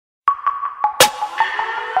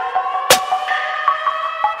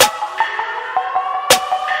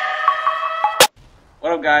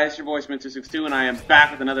up guys, it's your boy Smith262 and I am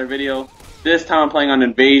back with another video. This time I'm playing on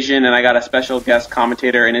Invasion and I got a special guest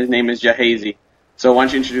commentator and his name is Jahazey. So why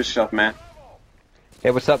don't you introduce yourself, man?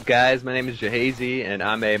 Hey, what's up guys? My name is Jahazey and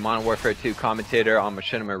I'm a Modern Warfare 2 commentator on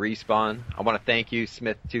Machinima Respawn. I want to thank you,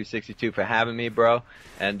 Smith262, for having me, bro.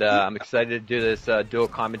 And I'm excited to do this dual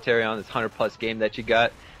commentary on this 100+ game that you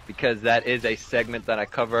got, because that is a segment that I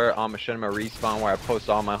cover on Machinima Respawn where I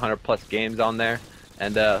post all my 100+ games on there.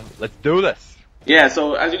 And let's do this! Yeah,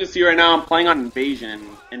 so as you can see right now, I'm playing on Invasion.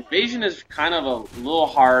 Invasion is kind of a little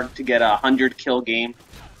hard to get a 100 kill game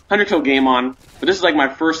on, but this is like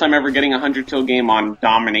my first time ever getting a 100 kill game on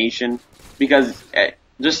Domination, because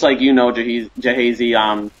just like you know, Jahazey,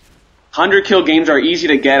 100 kill games are easy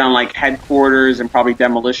to get on like Headquarters and probably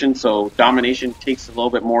Demolition, so Domination takes a little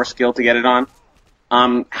bit more skill to get it on. Do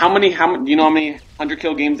you know how many 100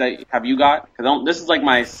 kill games that have you got? Because this is like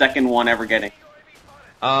my second one ever getting.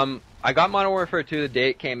 I got Modern Warfare 2 the day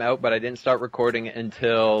it came out, but I didn't start recording it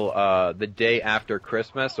until the day after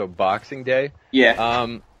Christmas, so Boxing Day. Yeah.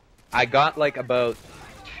 I got like about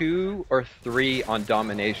 2 or 3 on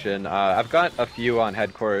Domination. I've got a few on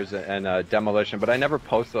Headquarters and Demolition, but I never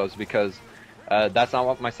post those because that's not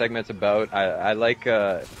what my segment's about. I like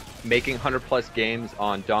making 100+ games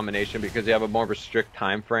on Domination because you have a more of a strict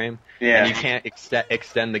time frame. Yeah. And you can't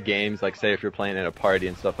extend the games, like say if you're playing in a party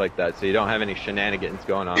and stuff like that, so you don't have any shenanigans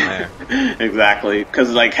going on there. Exactly,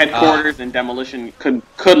 because like Headquarters and Demolition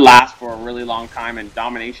could last for a really long time, and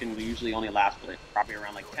Domination usually only lasts for probably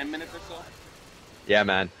around like 10 minutes or so. Yeah,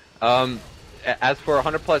 man. As for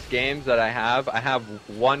 100+ games that I have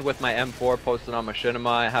one with my M4 posted on Machinima.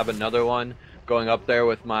 I have another one going up there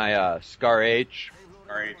with my Scar H.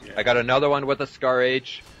 Yeah. I got another one with a Scar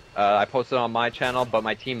H. I posted on my channel, but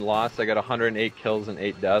my team lost. I got 108 kills and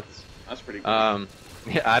 8 deaths. That's pretty cool.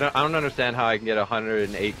 Yeah, I don't understand how I can get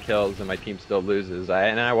 108 kills and my team still loses.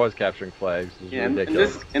 I was capturing flags. It was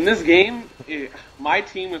ridiculous. In this game, my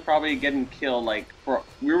team was probably getting killed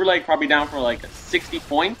we were like probably down for like 60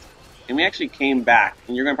 points, and we actually came back.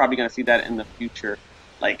 And you're probably gonna see that in the future,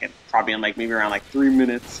 like probably in like maybe around like 3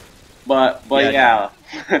 minutes. But yeah.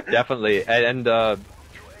 Definitely. And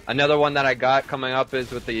another one that I got coming up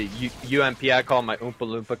is with the UMP. I call my Oompa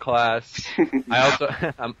Loompa class.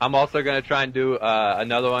 I'm also gonna try and do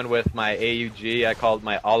another one with my AUG. I called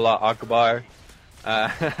my Allah Akbar.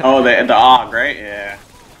 Oh, the AUG, right? Yeah.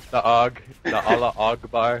 The Allah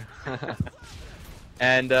Akbar.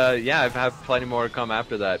 And yeah, I have plenty more to come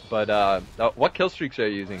after that. But what kill streaks are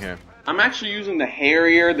you using here? I'm actually using the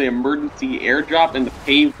Harrier, the emergency airdrop, and the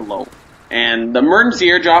pave blow. And the emergency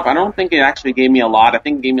airdrop, I don't think it actually gave me a lot. I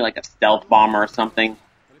think it gave me like a stealth bomber or something.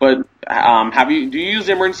 But do you use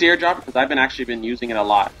the emergency airdrop? Because I've actually been using it a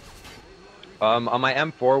lot. On my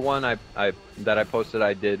M4 one, that I posted,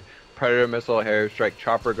 I did Predator Missile, Harrier Strike,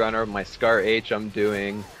 Chopper Gunner. My Scar H, I'm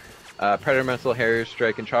doing Predator Missile, Harrier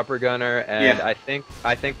Strike, and Chopper Gunner. And yeah.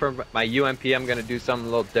 I think for my UMP, I'm gonna do something a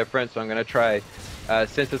little different. So I'm gonna try.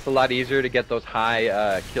 Since it's a lot easier to get those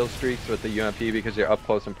high kill streaks with the UMP because you're up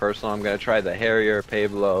close and personal, I'm going to try the Harrier,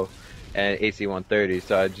 Pavlo, and AC-130,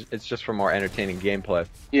 so it's just for more entertaining gameplay.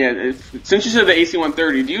 Yeah, since you said the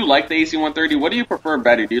AC-130, do you like the AC-130? What do you prefer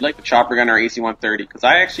better? Do you like the Chopper Gunner or AC-130? Because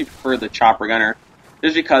I actually prefer the Chopper Gunner,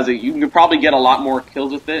 just because you can probably get a lot more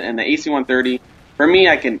kills with it, and the AC-130, for me,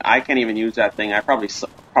 I can't even use that thing. I'm probably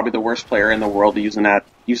the worst player in the world using that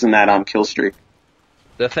kill streak.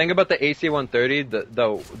 The thing about the AC-130,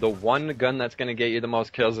 the one gun that's going to get you the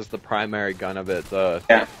most kills is the primary gun of it, the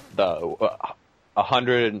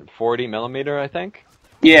 140 millimeter, I think.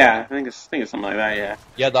 Yeah, I think it's something like that. Yeah.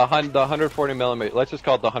 Yeah, the 140 millimeter. Let's just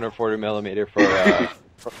call it the 140 millimeter for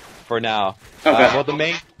now. Okay. Well,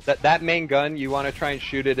 that main gun, you want to try and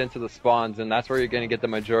shoot it into the spawns, and that's where you're going to get the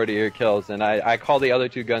majority of your kills. And I call the other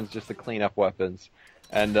two guns just the cleanup weapons.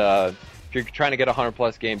 And if you're trying to get a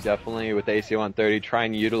 100+ game, definitely with AC-130, try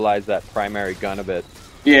and utilize that primary gun a bit.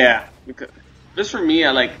 Yeah, because just for me,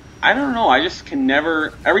 I don't know, I just can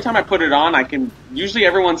never, every time I put it on, usually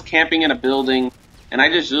everyone's camping in a building, and I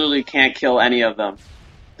just literally can't kill any of them.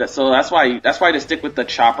 So that's why I just stick with the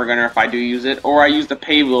Chopper Gunner if I do use it, or I use the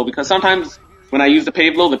Pavlo, because sometimes when I use the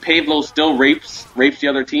Pavlo still rapes the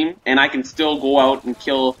other team, and I can still go out and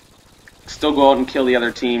kill the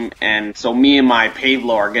other team, and so me and my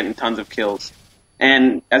Pavlo are getting tons of kills.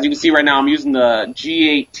 And as you can see right now, I'm using the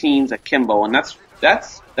G18's Akimbo, and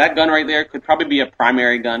that gun right there could probably be a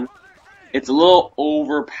primary gun. It's a little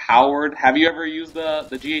overpowered. Have you ever used the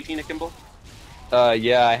G18 Akimbo?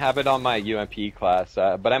 Yeah, I have it on my UMP class,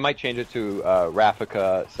 but I might change it to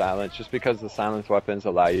Raffica Silence, just because the silence weapons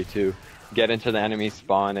allow you to get into the enemy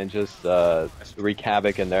spawn and just wreak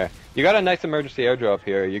havoc in there. You got a nice emergency airdrop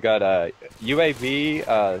here. You got a UAV,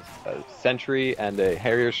 a Sentry, and a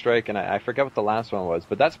Harrier Strike, and I forget what the last one was,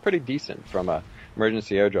 but that's pretty decent from a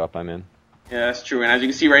emergency airdrop I'm in. Yeah, that's true. And as you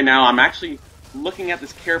can see right now, I'm actually looking at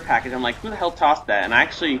this care package. I'm like, who the hell tossed that? And I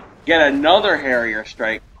actually get another Harrier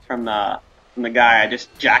Strike from the guy I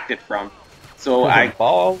just jacked it from. So I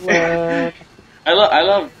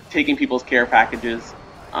love taking people's care packages.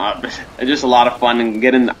 It's just a lot of fun and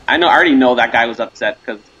getting. I already know that guy was upset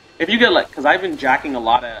because if you get because I've been jacking a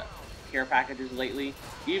lot of care packages lately.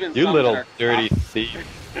 Even you some little that are dirty thief,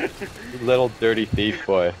 you little dirty thief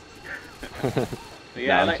boy.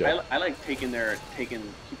 Yeah, I like taking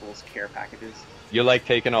people's care packages. You like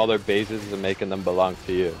taking all their bases and making them belong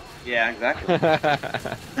to you. Yeah, exactly.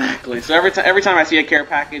 Exactly. So every time I see a care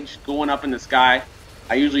package going up in the sky,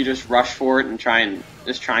 I usually just rush for it and try and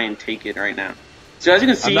take it right now. So as you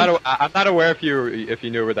can see, I'm not aware if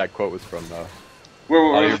you knew where that quote was from though. Where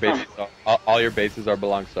all your bases are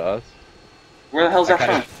belongs to us. Where the hell's that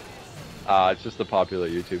from? It's just a popular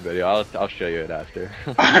YouTube video. I'll show you it after.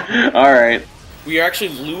 All right. We are actually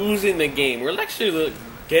losing the game. We're actually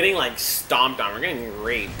getting like stomped on. We're getting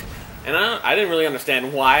raped, and I didn't really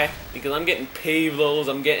understand why. Because I'm getting Pavlos,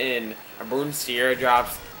 I'm getting emergency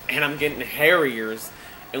airdrops, and I'm getting Harriers,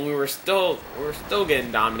 and we're still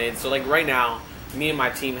getting dominated. So like right now, me and my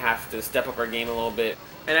team have to step up our game a little bit.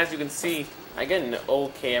 And as you can see, I get an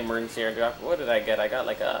okay emergency airdrop. What did I get? I got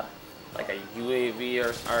like a UAV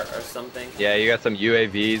or something. Yeah, you got some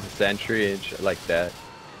UAVs, Sentry, and shit like that.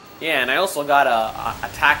 Yeah, and I also got a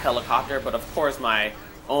attack helicopter, but of course my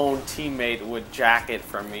own teammate would jack it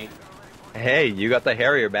from me. Hey, you got the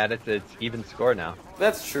Harrier, man. It's even score now.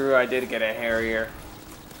 That's true, I did get a Harrier.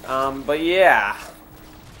 But yeah.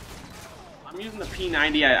 I'm using the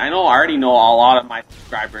P90. I already know a lot of my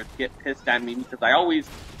subscribers get pissed at me because I always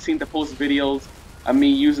seem to post videos of me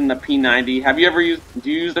using the P90.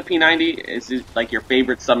 Do you use the P90? Is it like your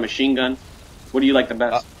favorite submachine gun? What do you like the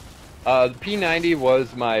best? The P90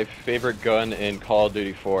 was my favorite gun in Call of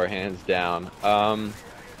Duty 4, hands down.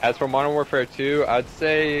 As for Modern Warfare 2, I'd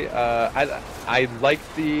say I like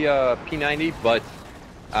the P90, but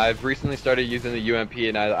I've recently started using the UMP,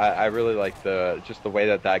 and I really like just the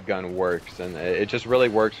way that gun works, and it just really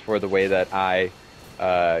works for the way that I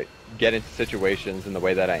get into situations and the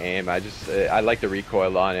way that I aim. I like the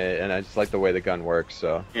recoil on it, and I just like the way the gun works.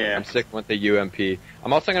 So yeah. I'm sticking with the UMP.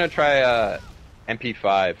 I'm also gonna try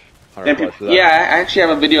MP5. Yeah, I actually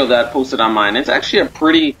have a video of that posted on mine. It's actually a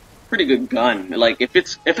pretty good gun. Like if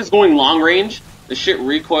it's going long range, the shit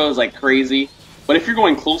recoils like crazy. But if you're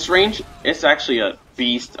going close range, it's actually a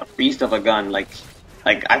beast of a gun. Like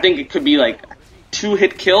I think it could be like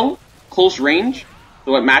 2-hit kill close range,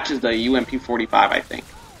 so it matches the UMP45. I think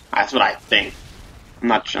that's what I think. I'm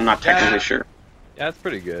not technically sure. Yeah, it's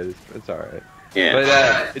pretty good. It's all right.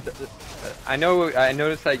 Yeah. But I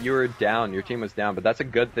noticed that you were down. Your team was down, but that's a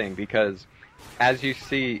good thing because, as you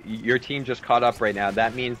see, your team just caught up right now.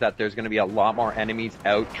 That means that there's going to be a lot more enemies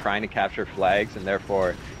out trying to capture flags, and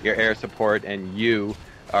therefore your air support and you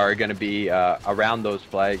are going to be around those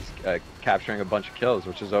flags, capturing a bunch of kills,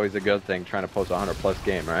 which is always a good thing. Trying to post a 100+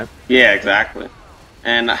 game, right? Yeah, exactly.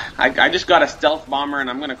 And I just got a stealth bomber, and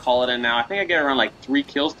I'm going to call it in now. I think I get around like 3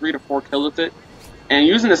 to 4 kills with it. And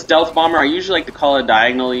using the stealth bomber, I usually like to call it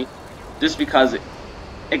diagonally, just because it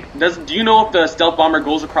does. Do you know if the stealth bomber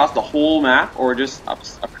goes across the whole map or just a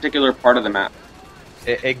particular part of the map?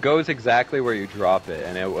 It goes exactly where you drop it,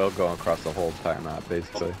 and it will go across the whole entire map,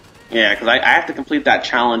 basically. Yeah, because I have to complete that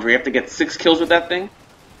challenge where you have to get 6 kills with that thing.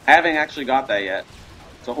 I haven't actually got that yet,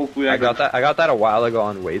 so hopefully I got that a while ago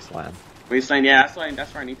on Wasteland. Wasteland, yeah,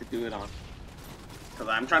 that's where I need to do it on. Because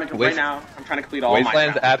I'm trying to complete all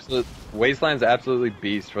Wasteland's my Wasteland's absolutely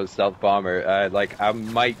beast for the stealth bomber. I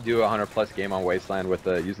might do a 100+ game on Wasteland with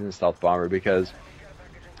using the stealth bomber, because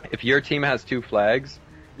if your team has 2 flags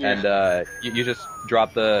and you just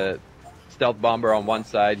drop the stealth bomber on one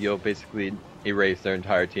side, you'll basically erase their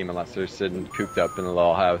entire team unless they're sitting cooped up in a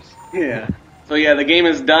little house. Yeah. So yeah, the game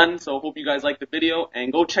is done. So hope you guys liked the video,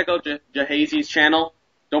 and go check out Jahazey's channel.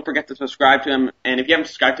 Don't forget to subscribe to him, and if you haven't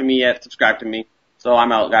subscribed to me yet, subscribe to me. So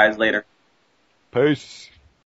I'm out, guys. Later. Peace.